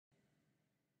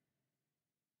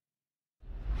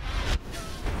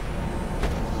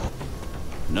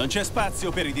Non c'è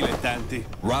spazio per i dilettanti.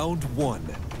 Round 1.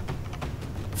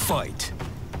 Fight.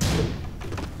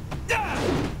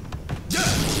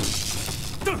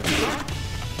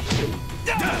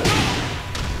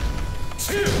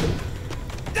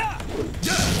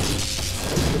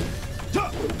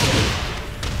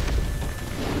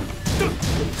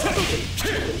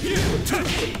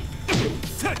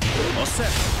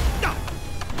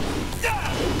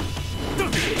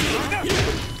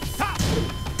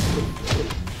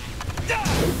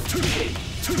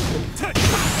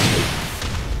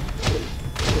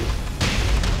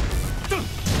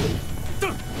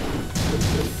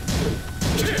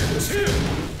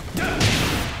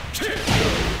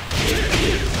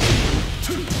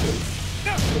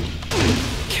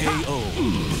 KO.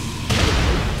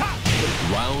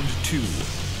 Round 2.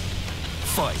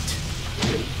 Fight.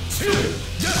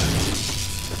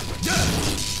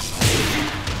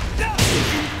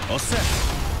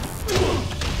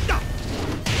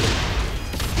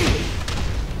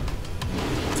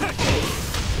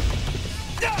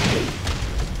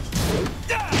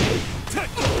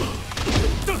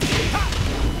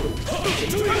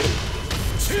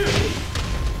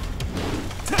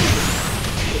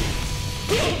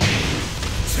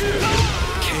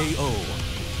 KO.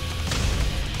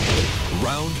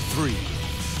 Round 3.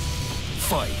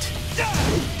 Fight.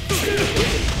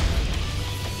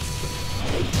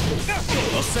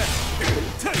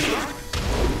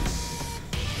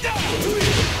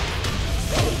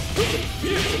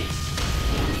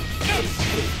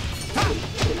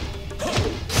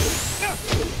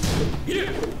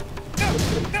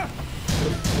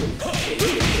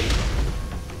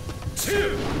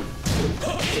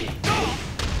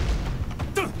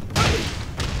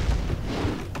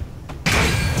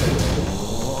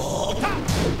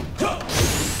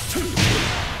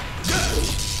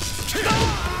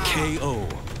 KO.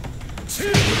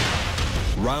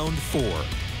 Round 4.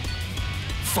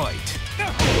 Fight.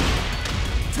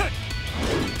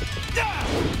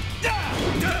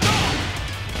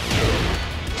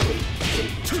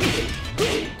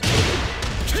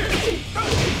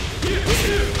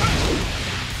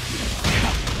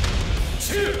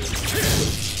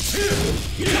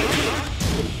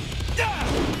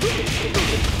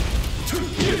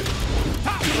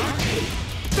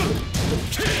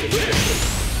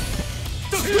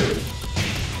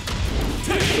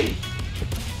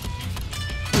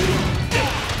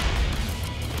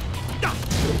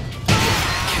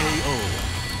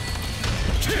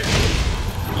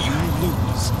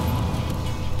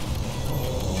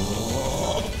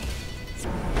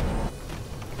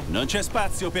 Non c'è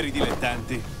spazio per i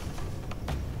dilettanti.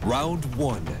 Round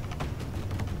 1.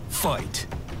 Fight.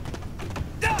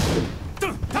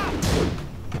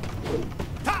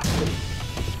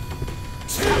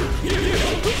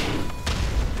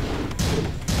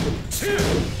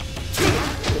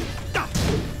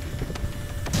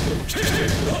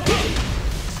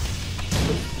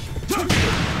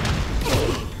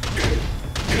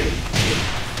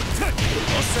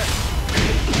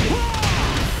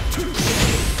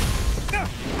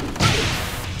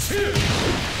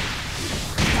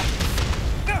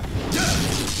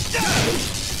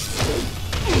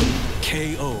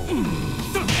 KO.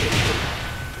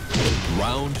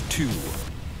 Round 2.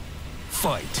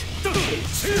 Fight.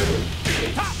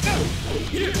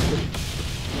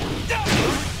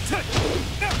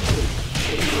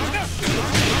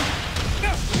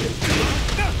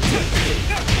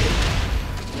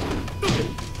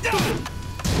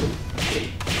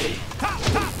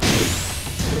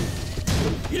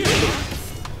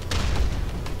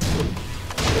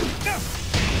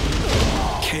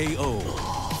 KO.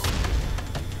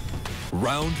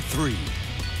 Round 3.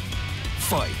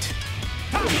 Fight.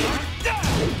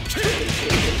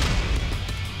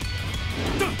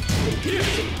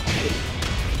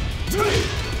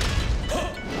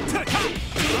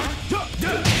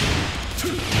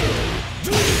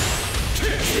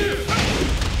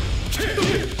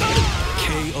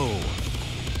 KO.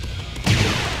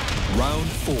 Round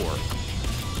 4.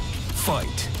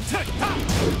 Fight.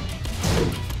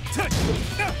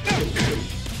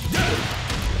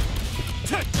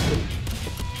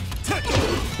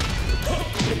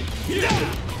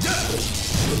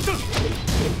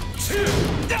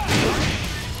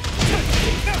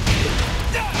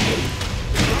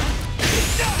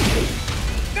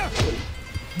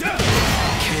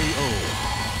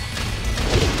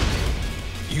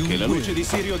 Che la luce di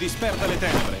Sirio disperda le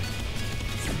tenebre.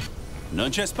 Non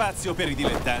c'è spazio per i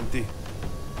dilettanti.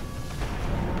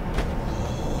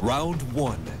 Round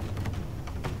 1.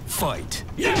 Fight.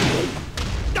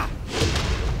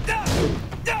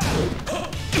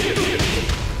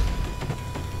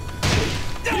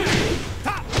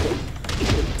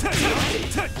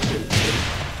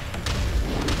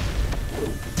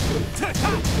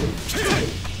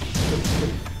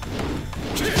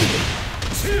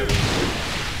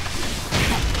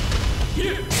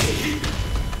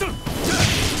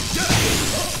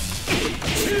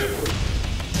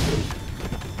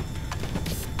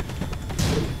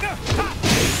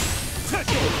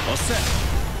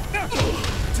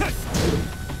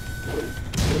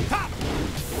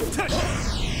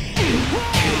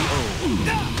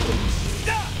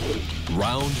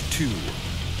 Round 2.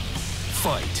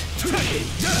 Fight.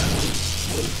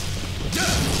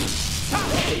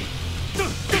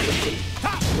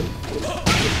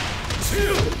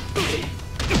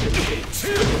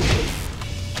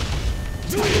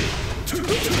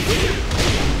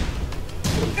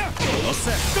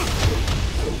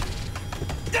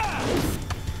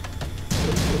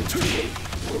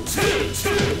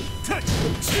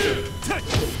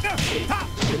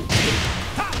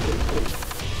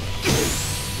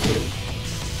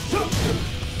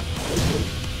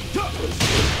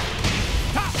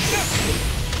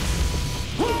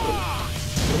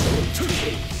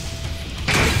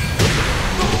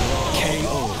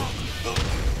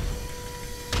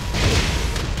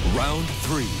 Round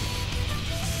 3.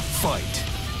 Fight.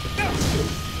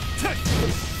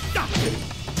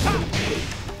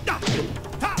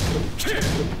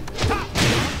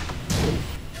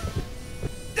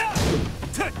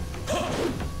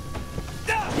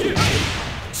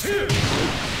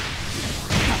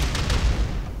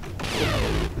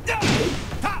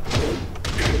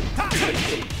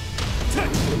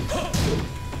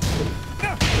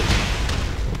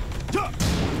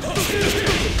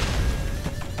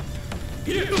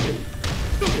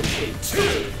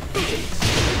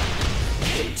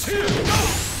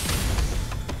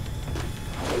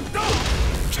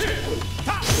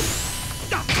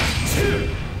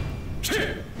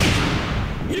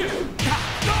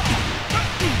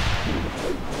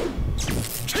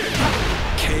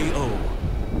 KO.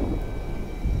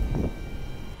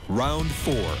 Round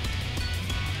 4.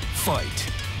 Fight.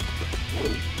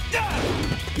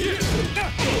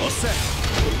 All set.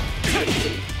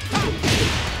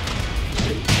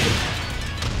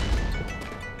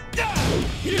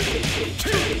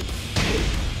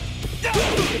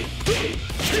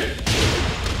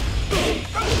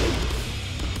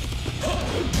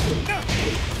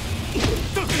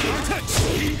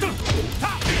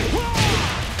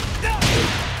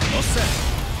 All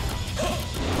set.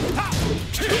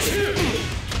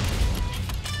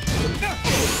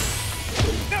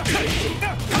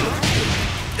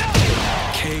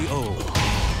 KO.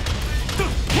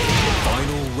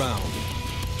 Final round.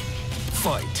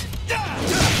 Fight.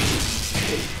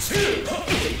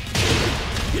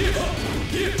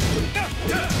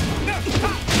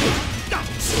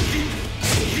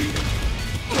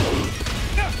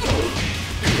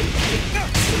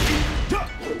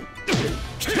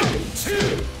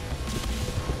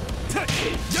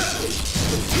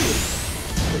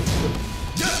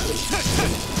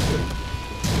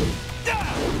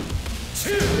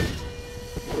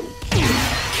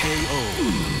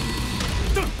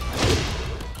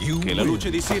 You Che la win. luce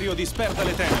di Sirio disperda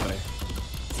le tenebre.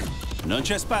 Non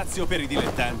c'è spazio per i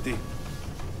dilettanti.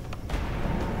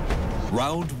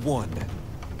 Round 1.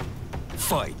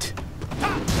 Fight.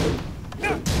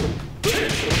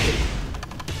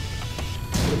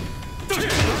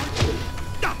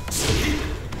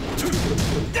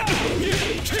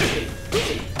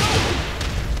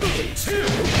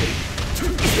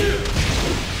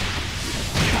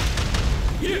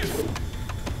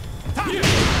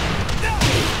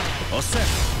 All set.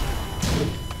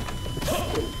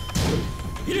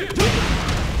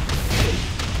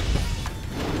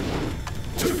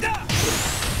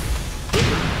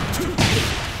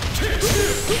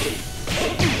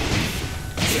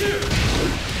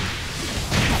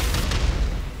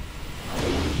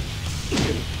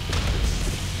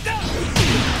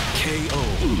 KO.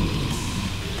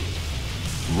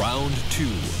 Round 2.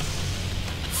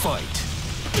 Fight.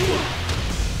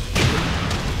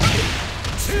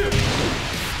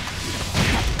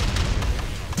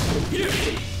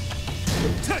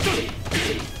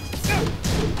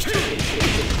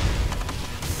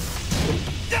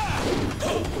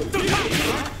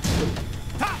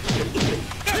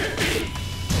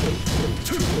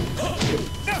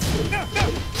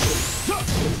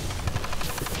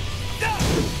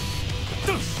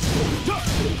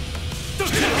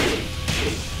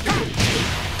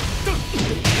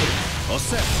 All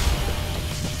set.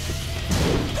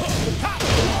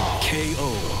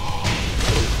 KO.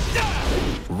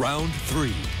 Round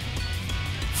 3.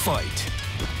 Fight.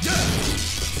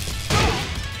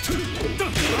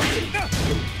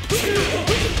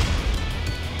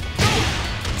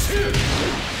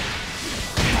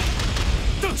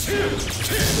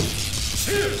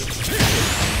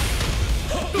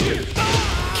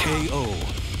 KO.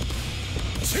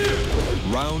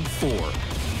 Round 4.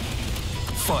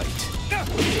 Fight.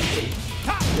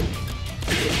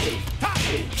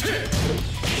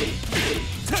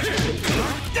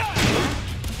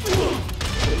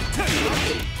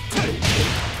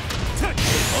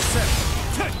 All set.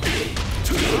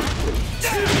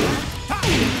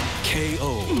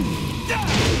 KO.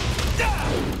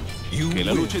 You Che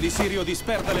la win. luce di Sirio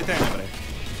disperda le tenebre.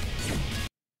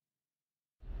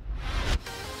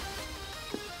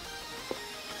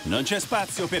 Non c'è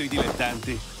spazio per i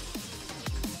dilettanti.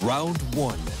 Round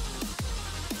 1.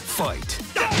 Fight.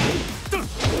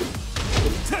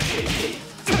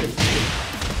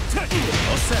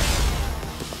 All set.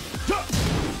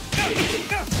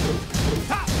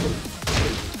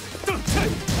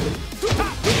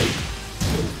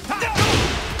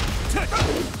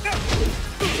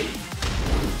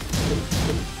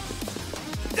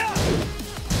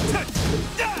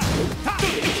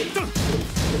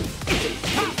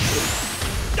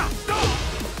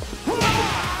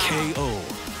 KO.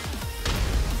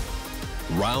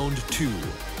 Round 2.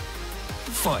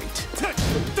 Fight.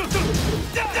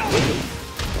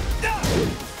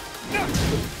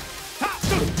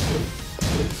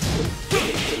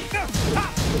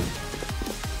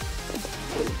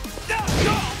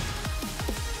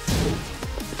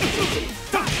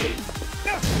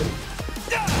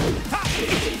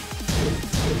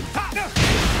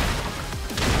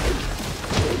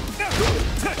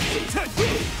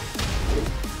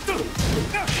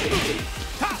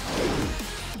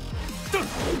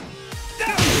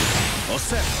 All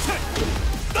set.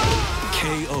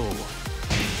 KO.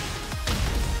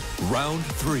 Round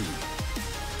 3.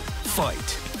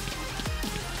 Fight.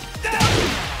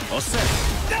 All set.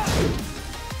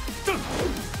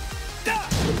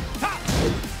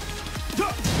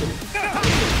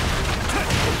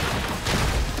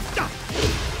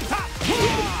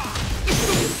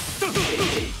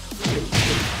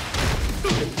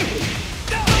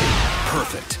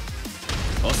 Perfect.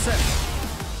 All set.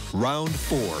 Round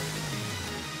 4.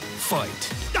 Fight.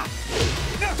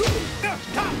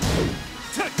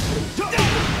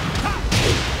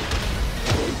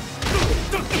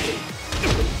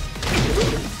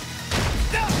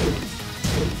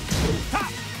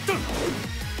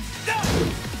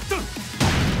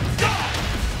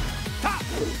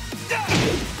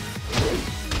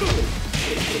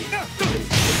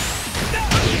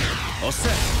 All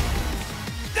set.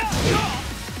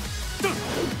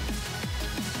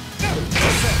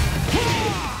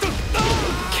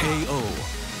 KO.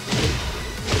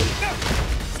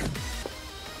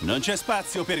 Non c'è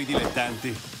spazio per i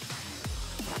dilettanti.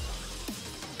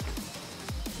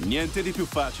 Niente di più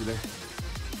facile.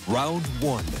 Round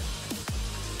 1.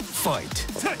 Fight.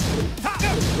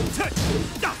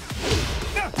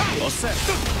 All set.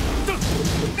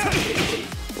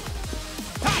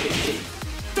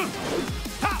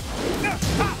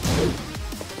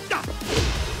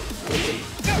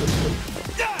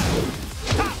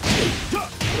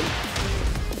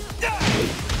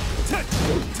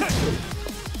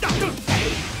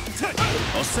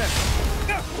 All set.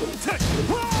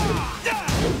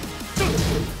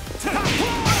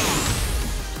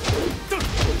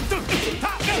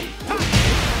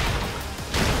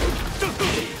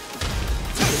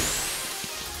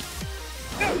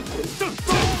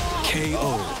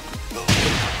 KO.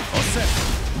 All set.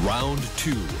 Round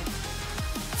 2.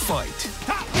 Fight.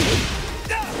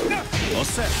 All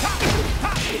set.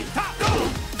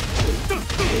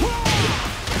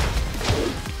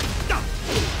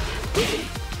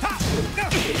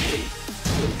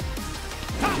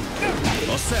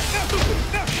 All set.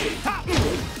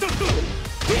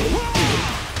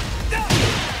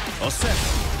 All set.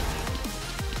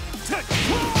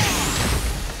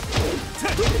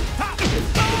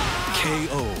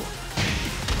 KO.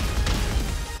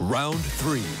 Round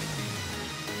 3.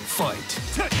 Fight.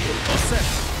 All set.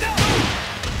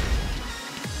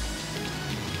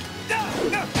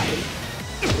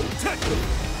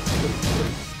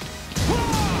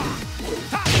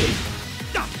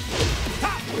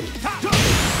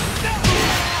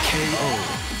 KO.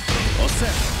 All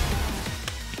set.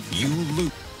 You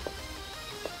lose.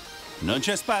 Non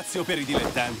c'è spazio per i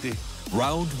dilettanti.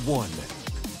 Round 1.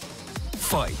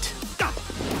 Fight.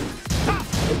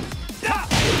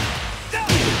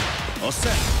 All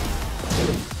set.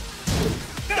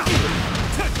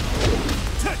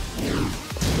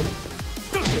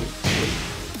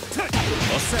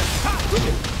 All set.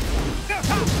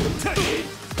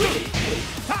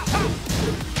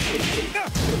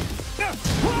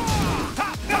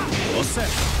 All set.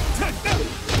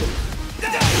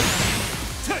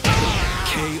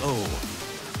 KO.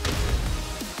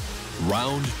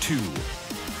 Round 2.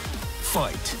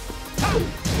 Fight.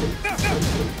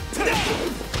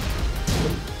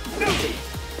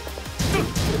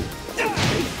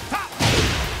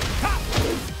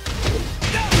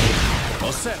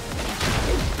 Osserva.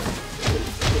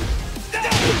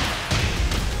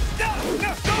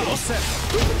 Osserva.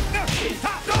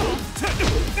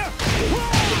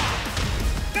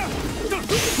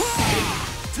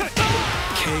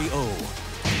 KO.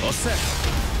 Osserva.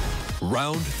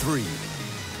 Round 3.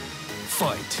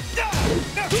 Fight.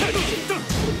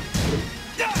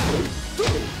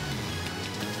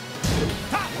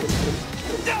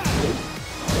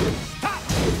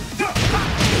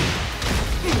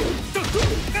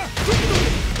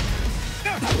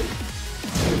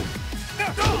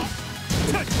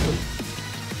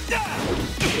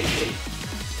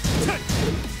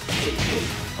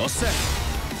 Osserva.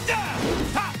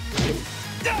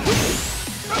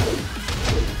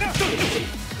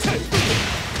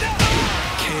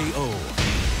 KO.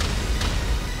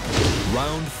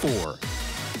 Round 4.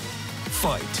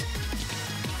 Fight.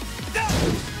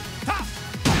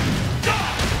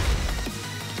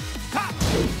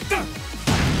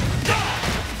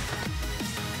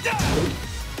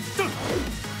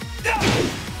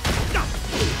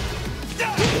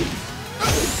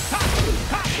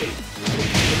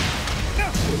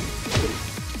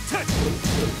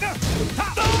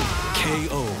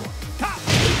 KO.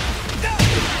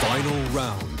 Final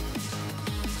round.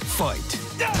 Fight.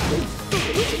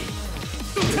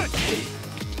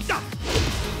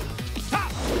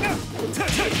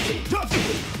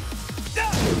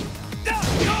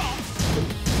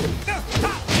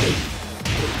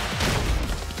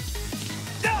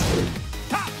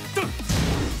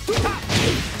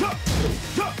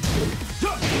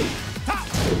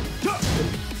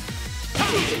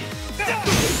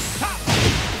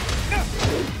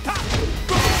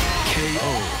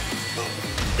 KO.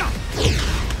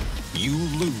 You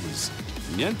lose.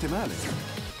 Niente male.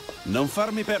 Non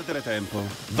farmi perdere tempo.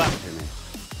 Vattene.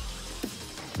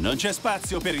 Non c'è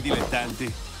spazio per i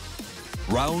dilettanti.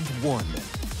 Round 1.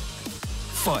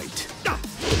 Fight.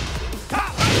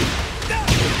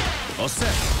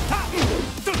 Osserva.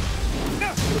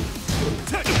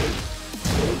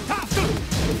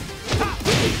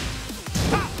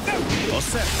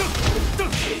 Osserva.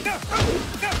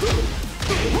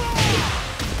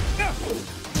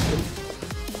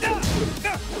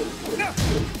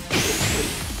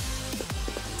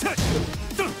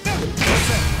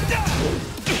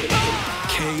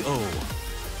 KO.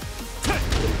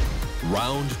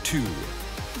 Round 2.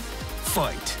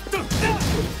 Fight.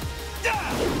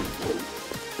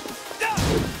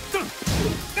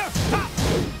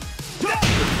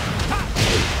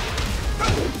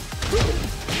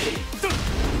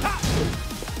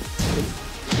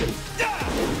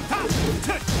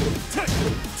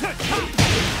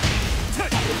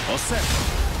 Osserva.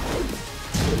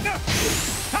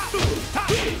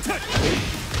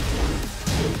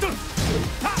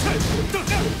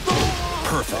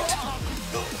 Perfect.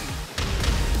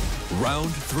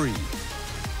 Round 3.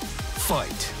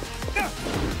 Fight.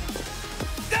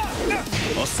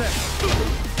 Osserva.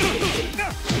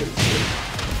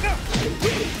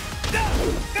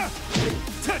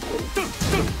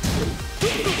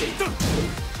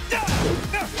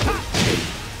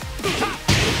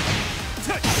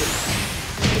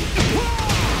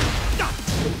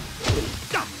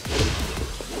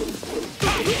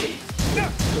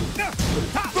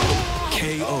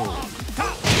 KO.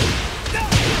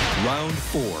 Round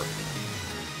 4.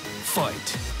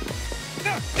 Fight.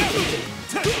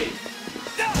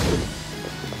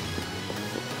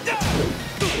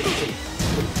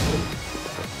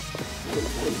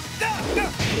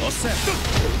 Osserva.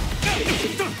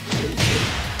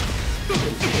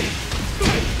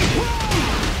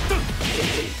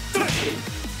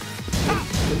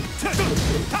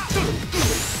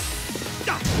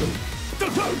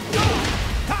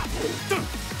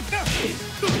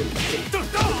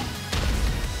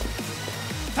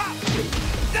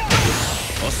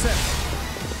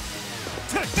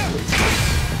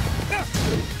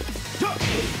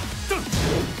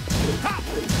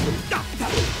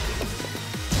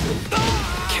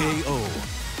 KO.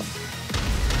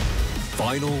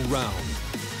 Final round.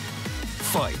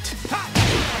 Fight.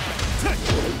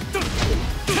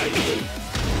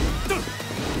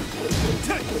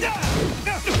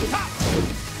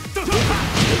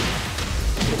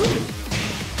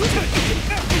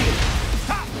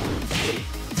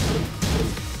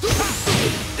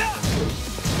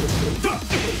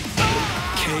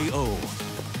 KO.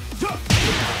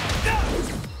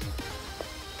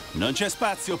 Non c'è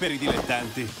spazio per i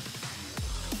dilettanti.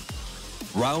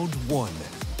 Round 1.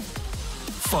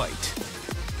 Fight.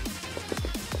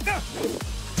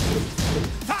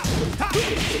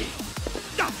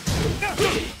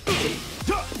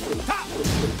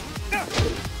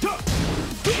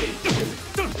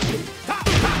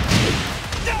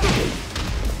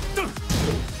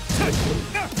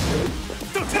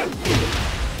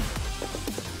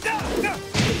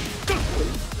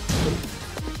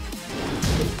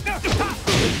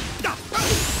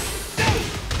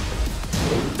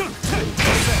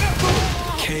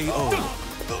 KO.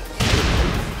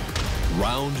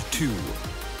 Round 2.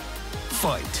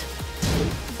 Fight.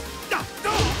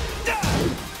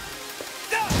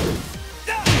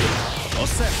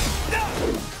 Osserva.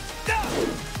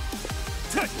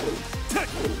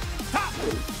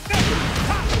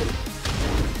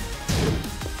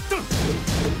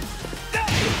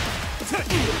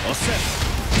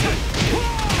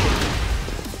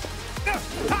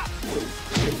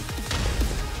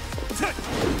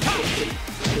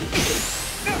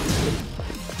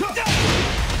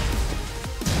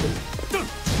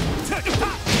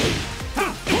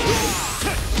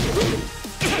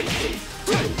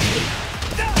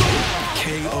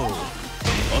 KO.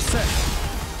 Osserva.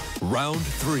 Round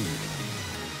 3.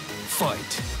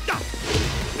 Fight.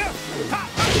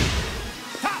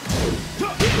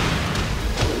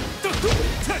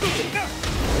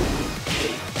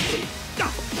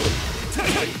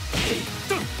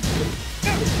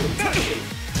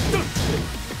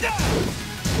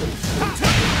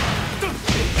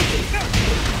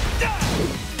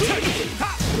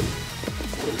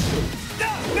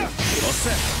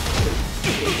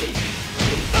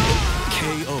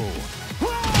 KO.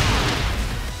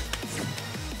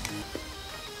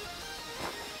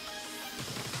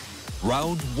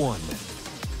 Round 1.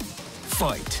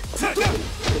 Fight.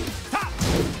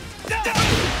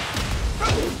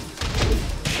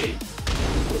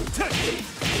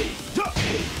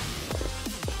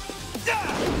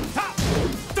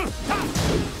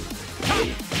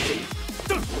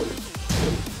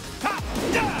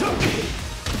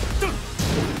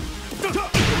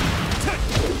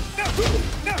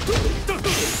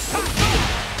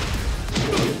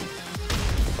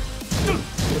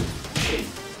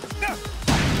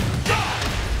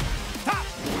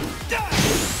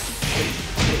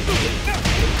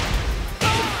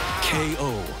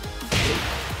 KO.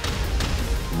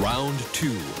 Round 2.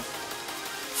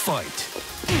 Fight.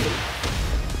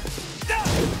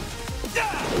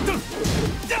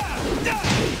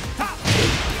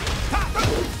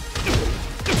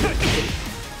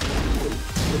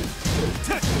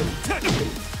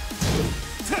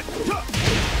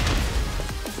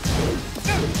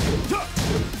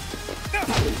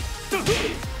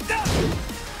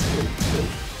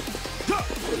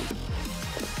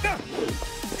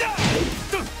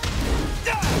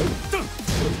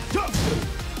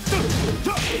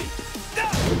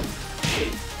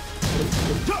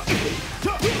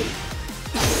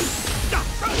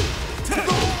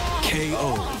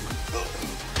 KO.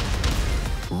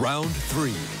 Round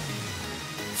 3.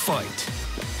 Fight.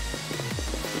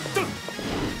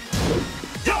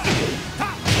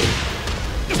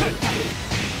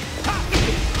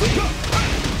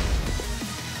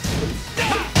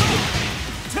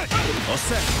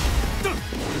 Osserva.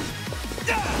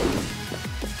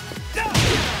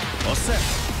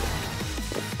 Osserva.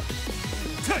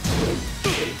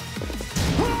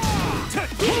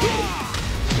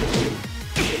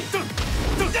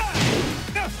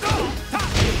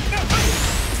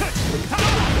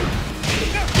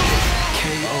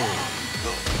 KO.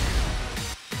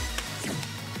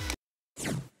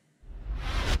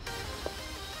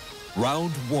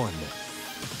 Round 1.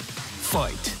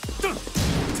 Fight.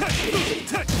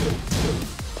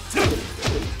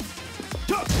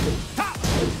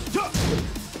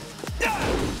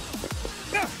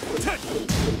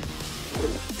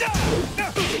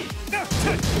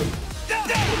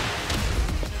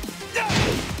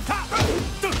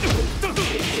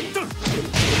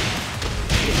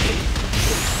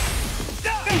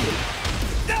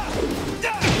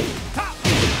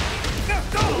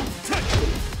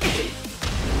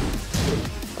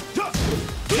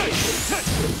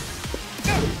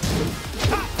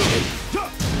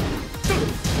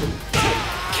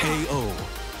 KO.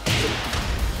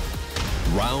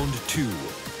 Round 2.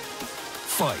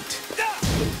 Fight.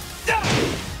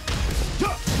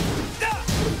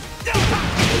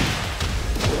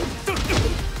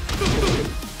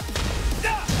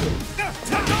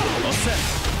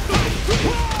 Osserva.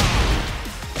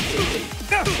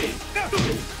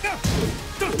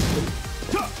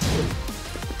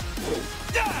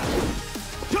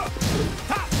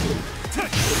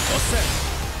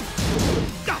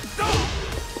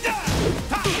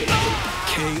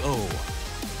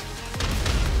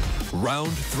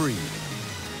 Round 3.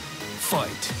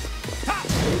 Fight.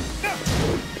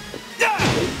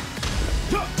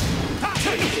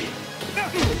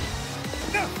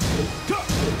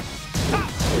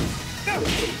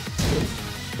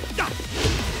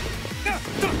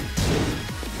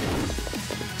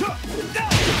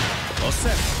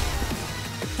 Osserva.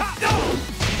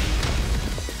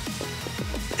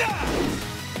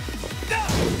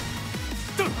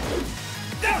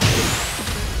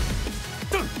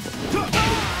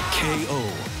 KO.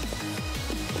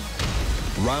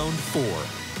 Round 4.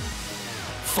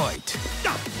 Fight.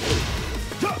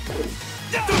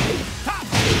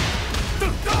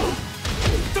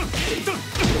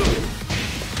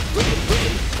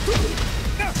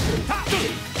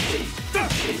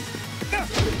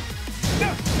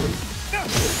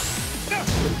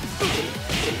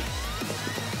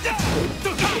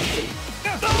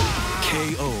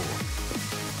 KO.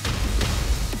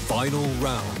 Final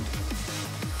round.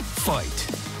 Fight.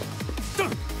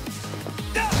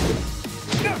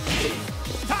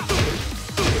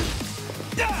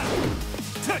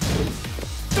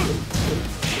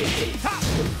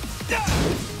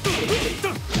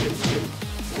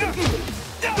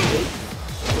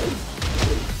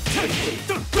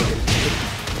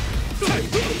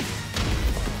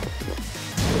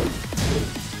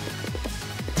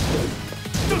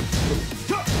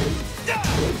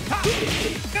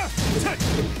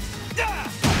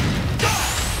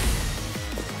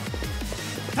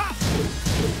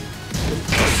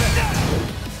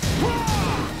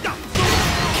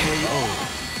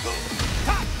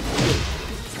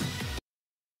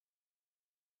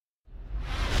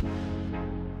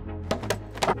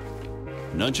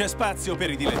 Non c'è spazio per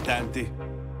i dilettanti.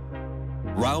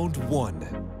 Round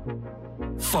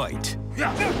 1. Fight.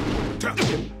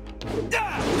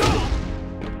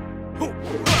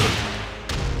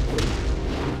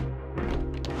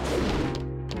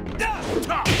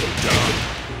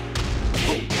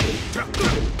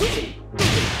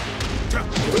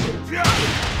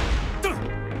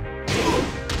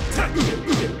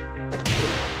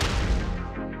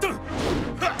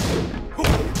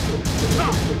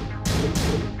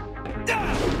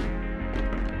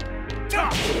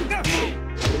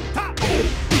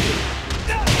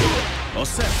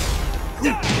 Osserva.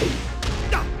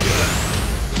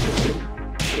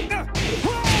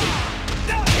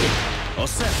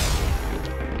 Osserva.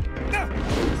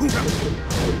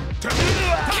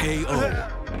 KO.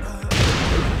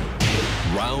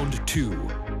 Round 2.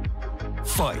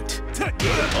 Fight.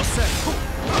 Osserva.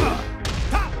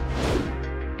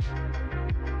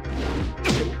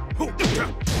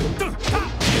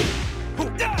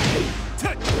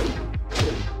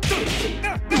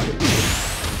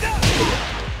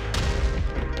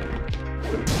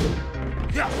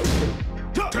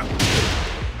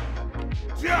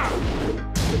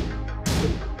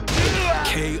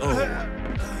 KO.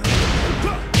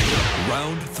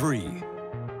 Round 3.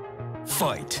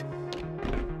 Fight.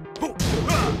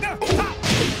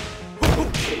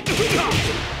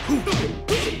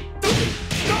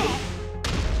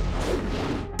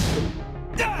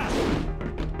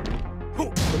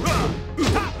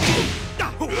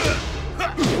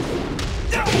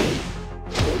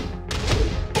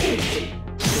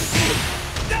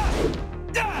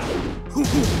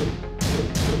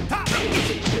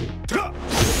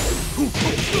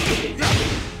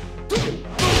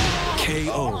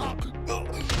 KO.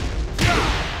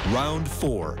 Round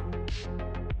 4.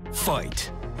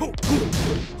 Fight.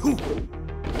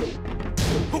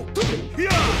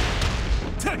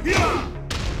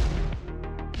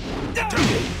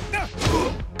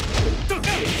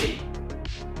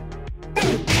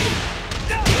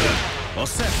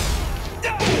 Osserva.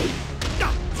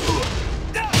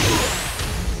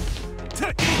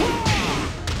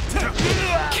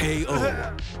 KO.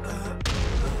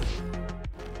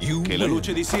 You Che la win.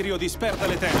 luce di Sirio disperda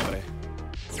le tenebre.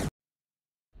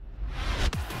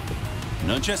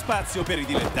 Non c'è spazio per i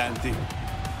dilettanti.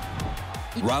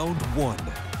 Round 1.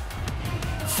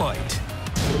 Fight.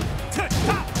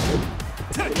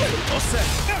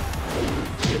 Osserva.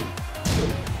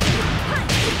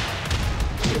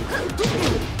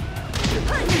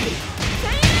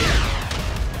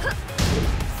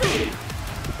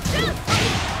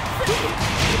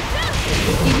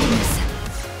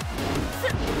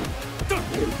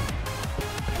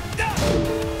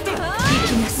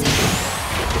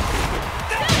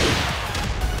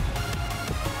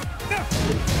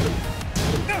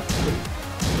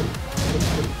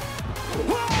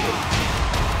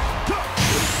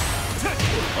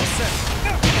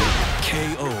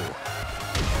 KO.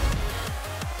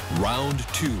 Round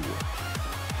 2.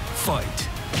 Fight.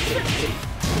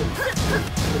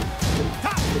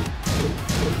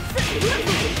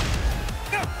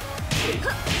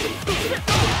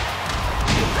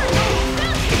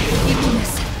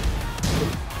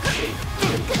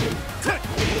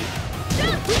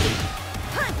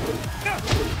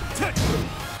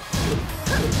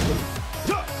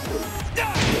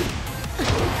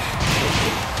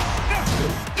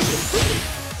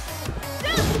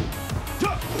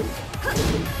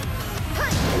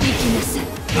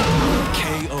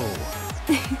 KO.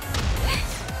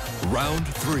 Round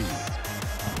 3.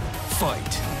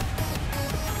 Fight.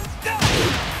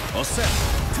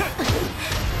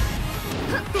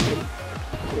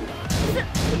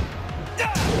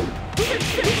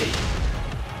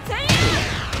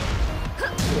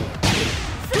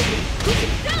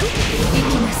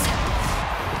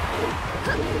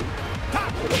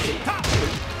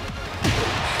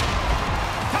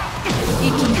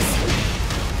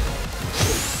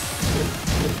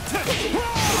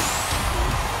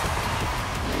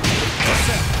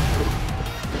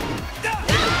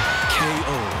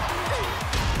 KO.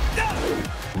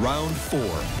 Round 4.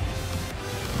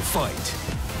 Fight.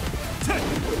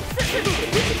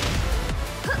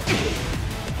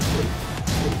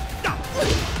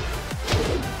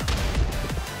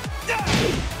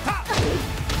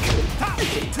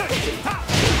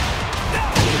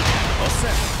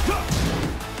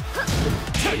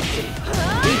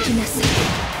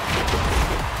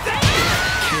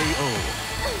 KO.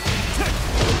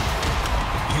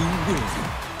 You win.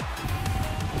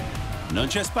 Non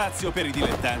c'è spazio per i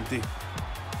dilettanti.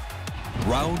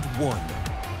 Round 1.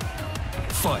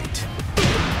 Fight.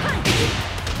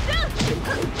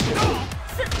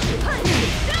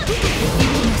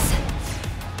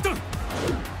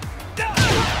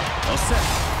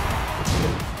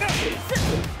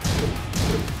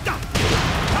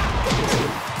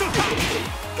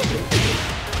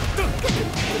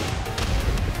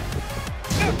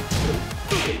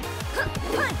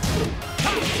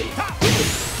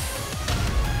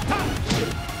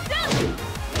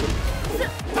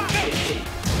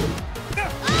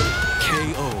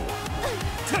 KO.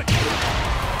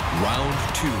 Round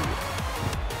 2.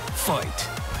 Fight.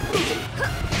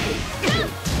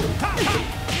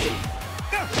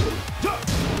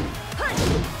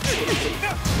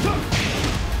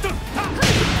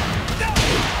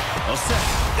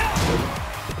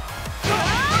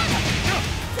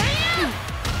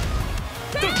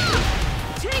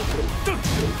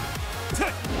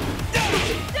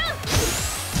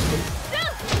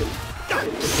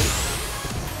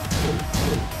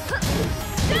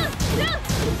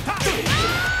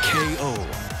 KO.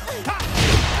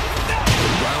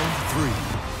 Round 3.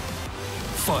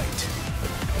 Fight.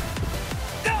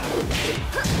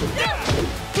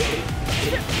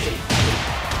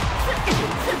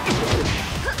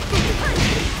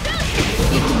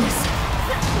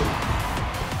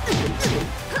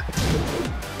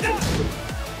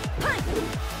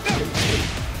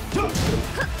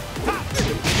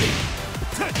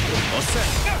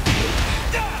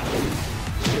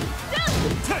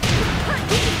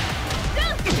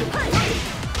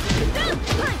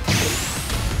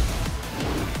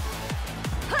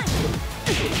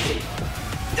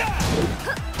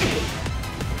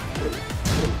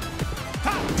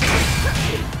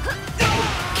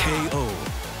 KO.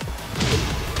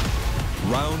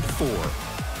 Round 4.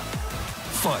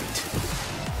 Fight.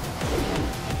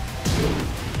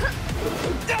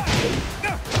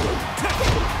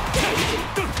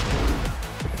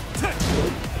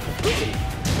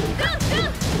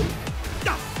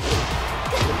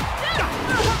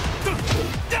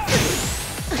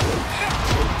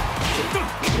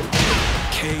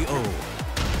 KO.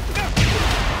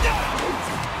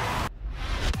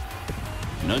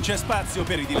 Non c'è spazio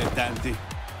per i dilettanti.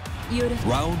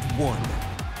 Round 1.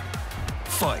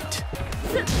 Fight.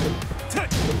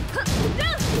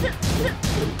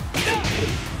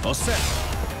 Osserva.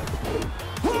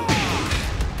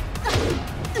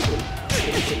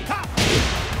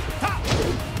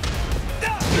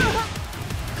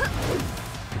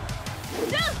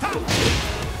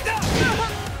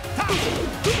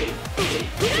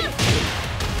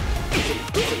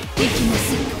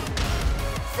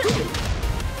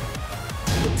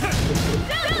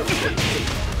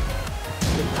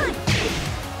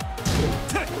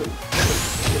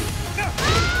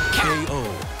 KO.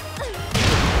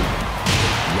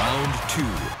 Round 2.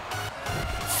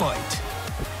 Fight.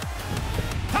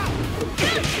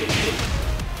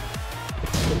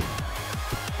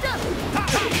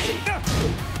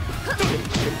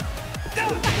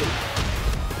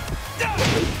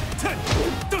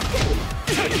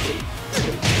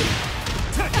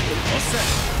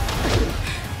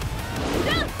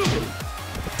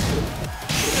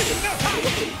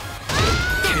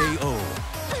 KO.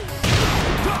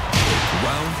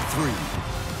 Round 3.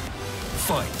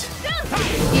 Fight.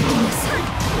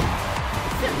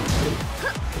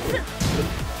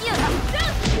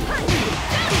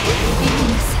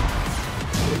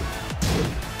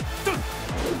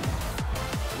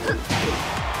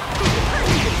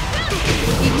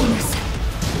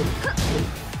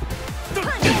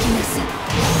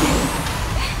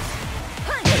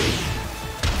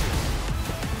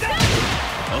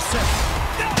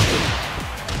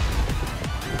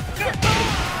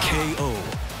 KO.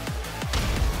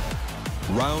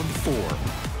 Round 4.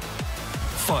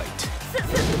 Fight.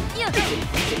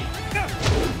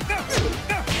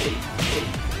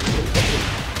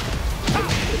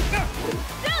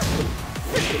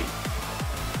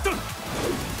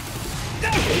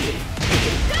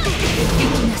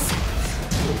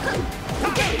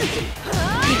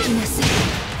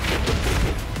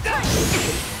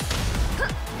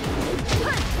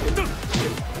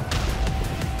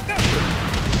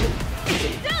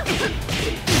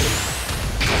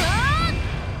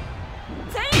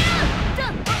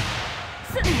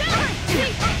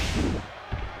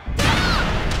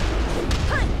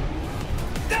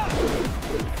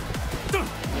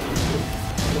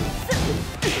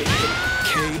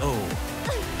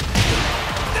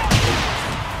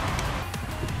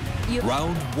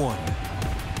 Round 1.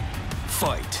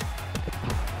 Fight.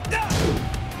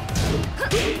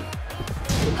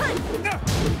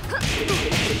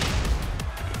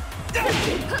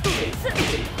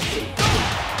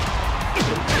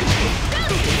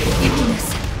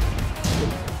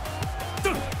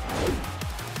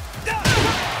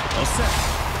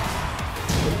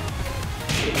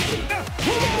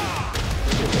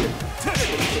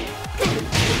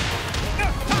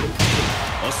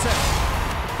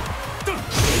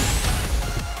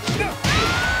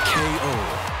 KO.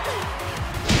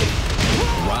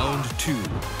 Round 2.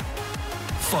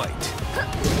 Fight.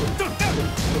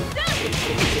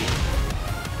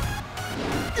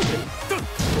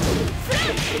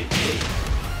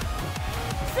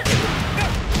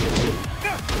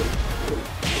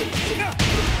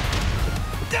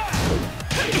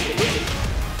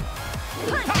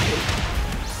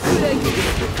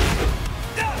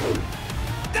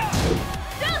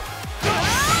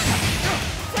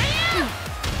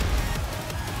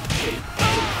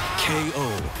 KO.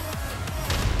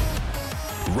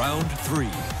 Round 3.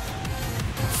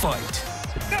 Fight.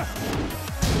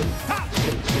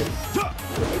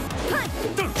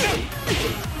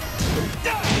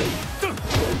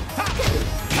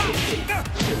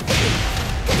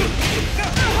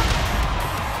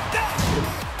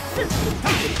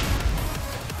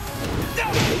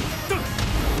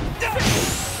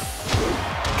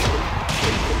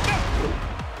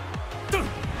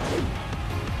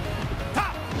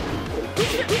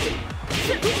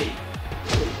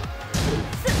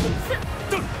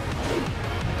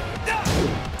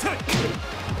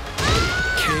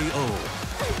 KO.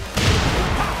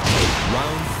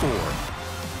 Round 4.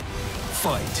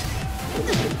 Fight.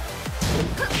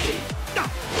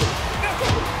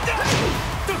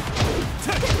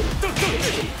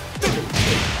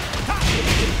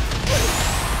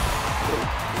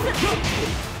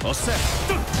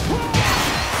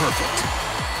 Perfect.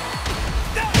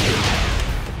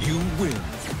 You win.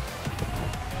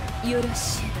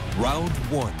 Round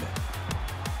 1.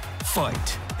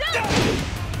 Fight.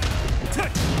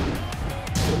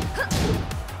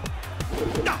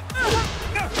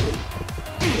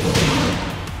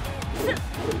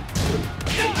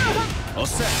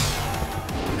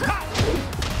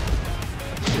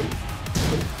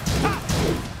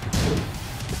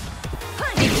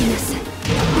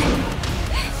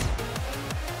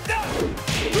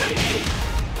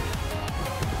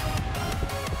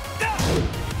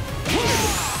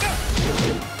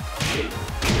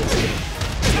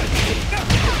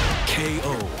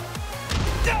 KO.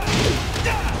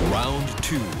 Round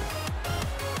 2.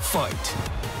 Fight.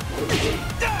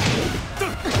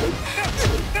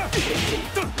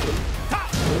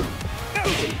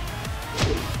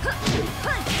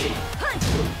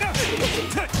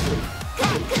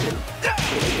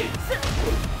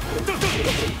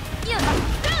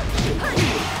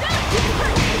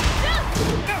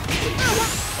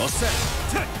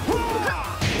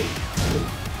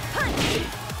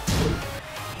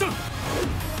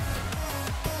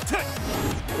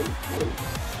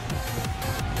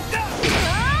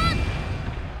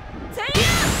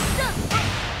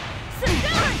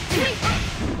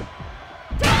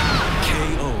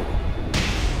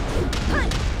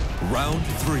 Round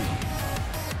 3.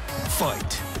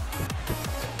 Fight.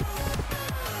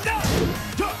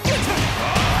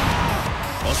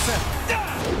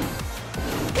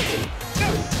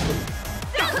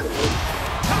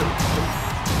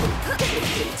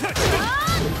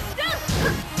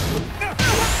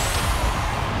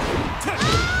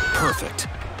 Perfect.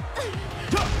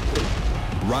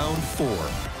 Round 4.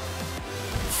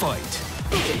 Fight.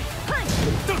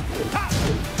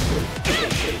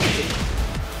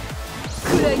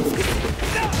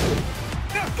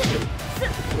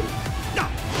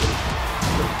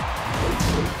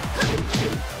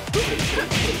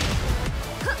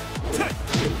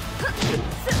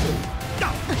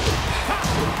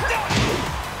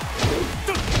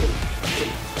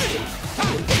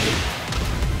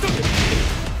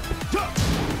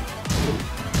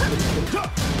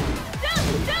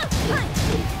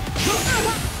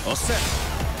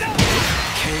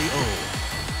 KO.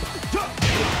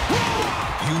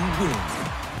 You win.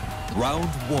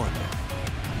 Round 1.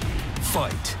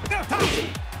 Fight.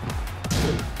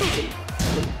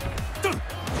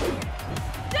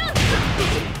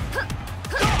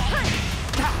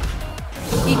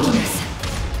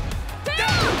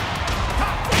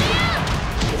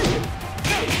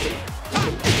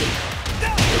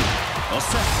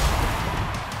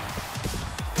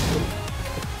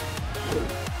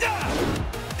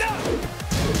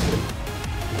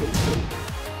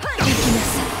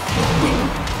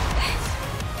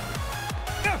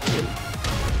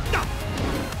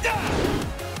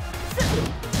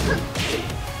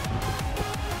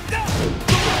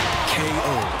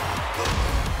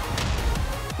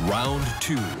 Round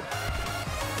 2.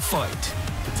 Fight.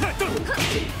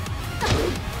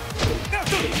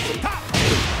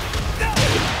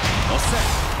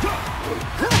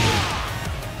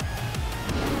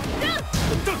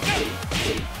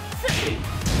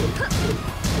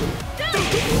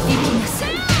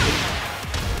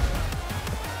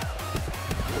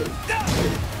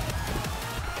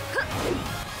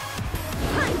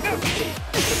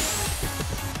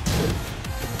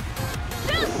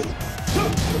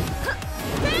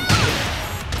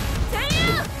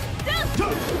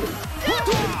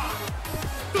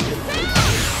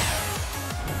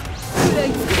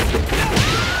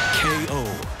 KO.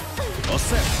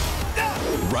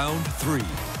 Round 3.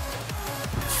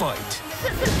 Fight.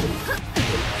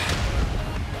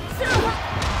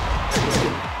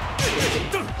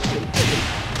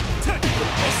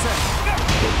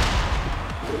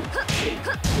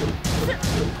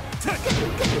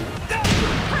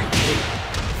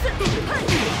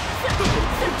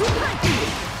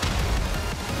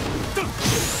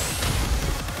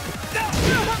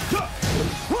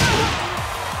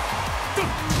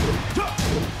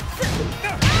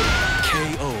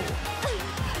 KO.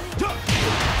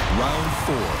 Round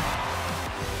 4.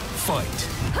 Fight.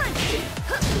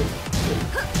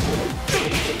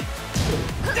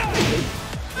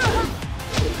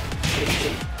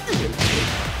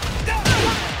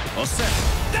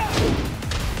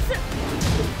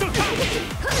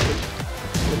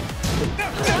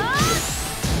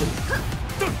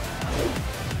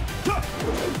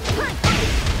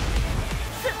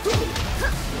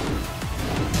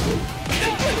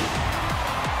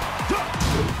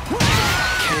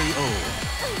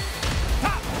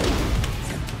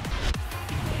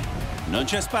 Non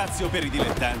c'è spazio per i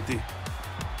dilettanti.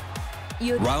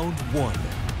 Round 1.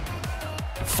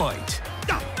 Fight.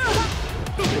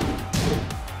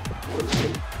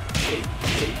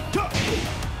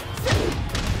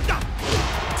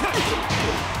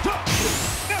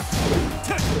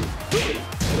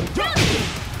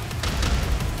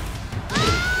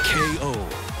 KO.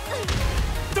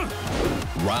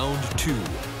 Round 2.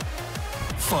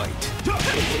 Fight.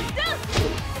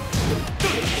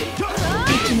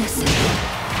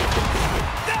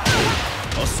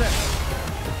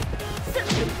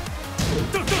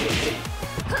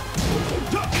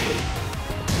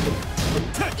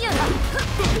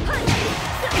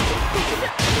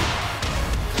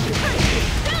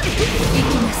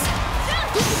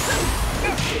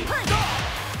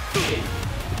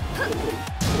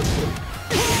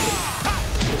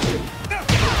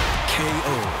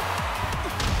 KO.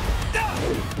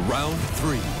 Round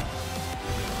 3.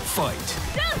 Fight.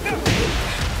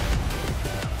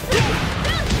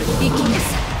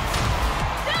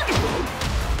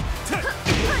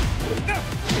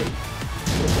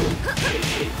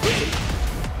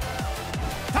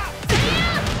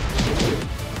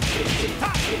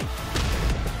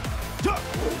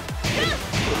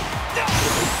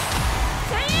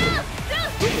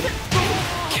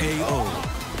 KO.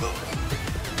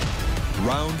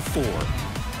 Round 4.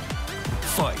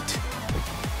 Fight.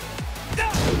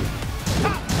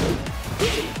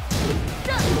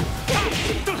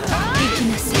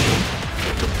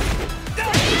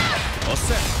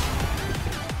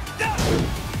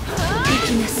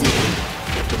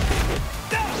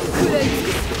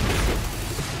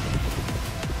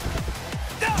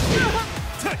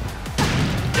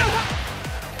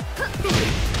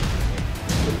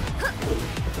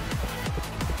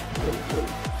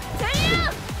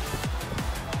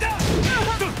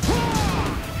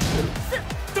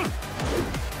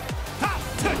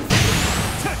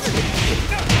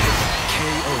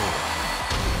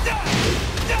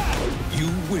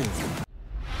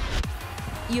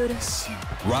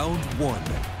 Round 1.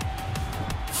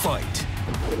 Fight.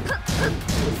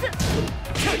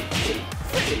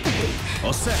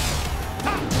 Osserva.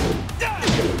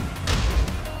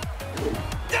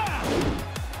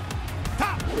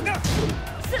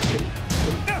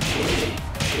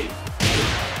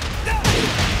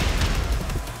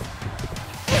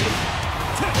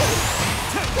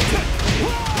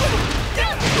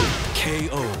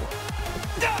 KO.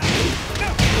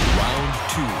 Round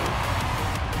 2.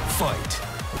 Fight.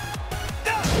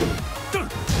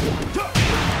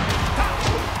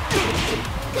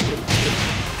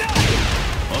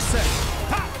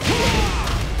 Osserva.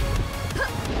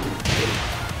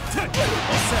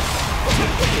 Osserva.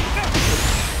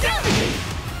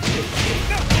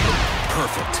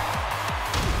 Perfect.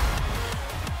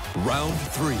 Round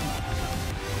 3.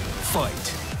 Fight.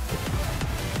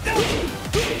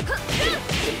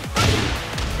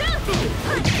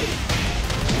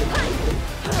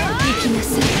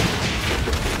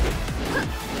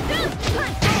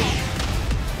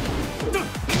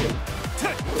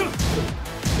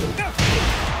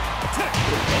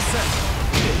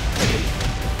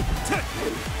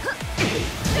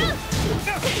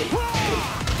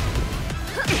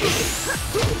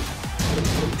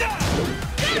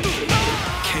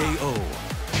 KO.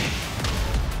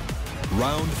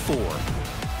 Round 4.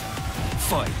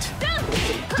 Fight.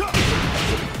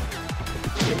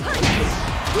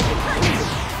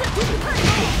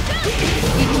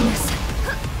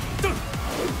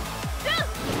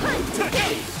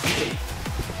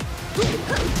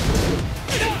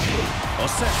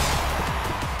 Osserva.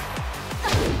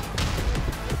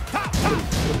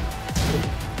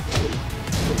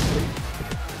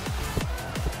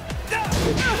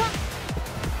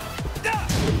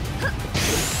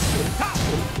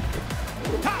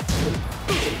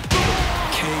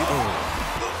 KO.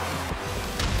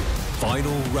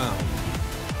 Final round.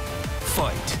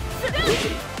 Fight.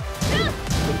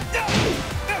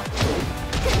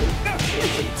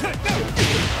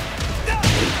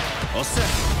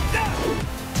 Osserva.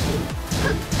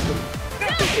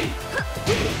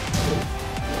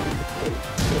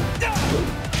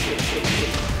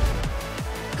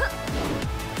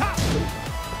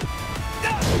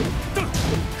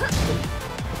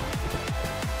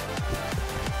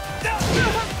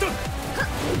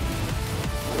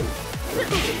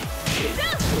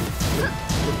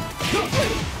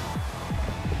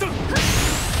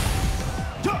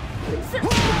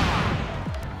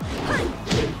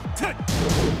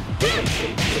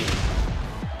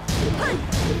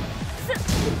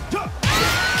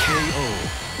 KO.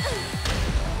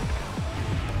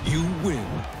 You win.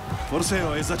 Forse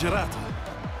ho esagerato.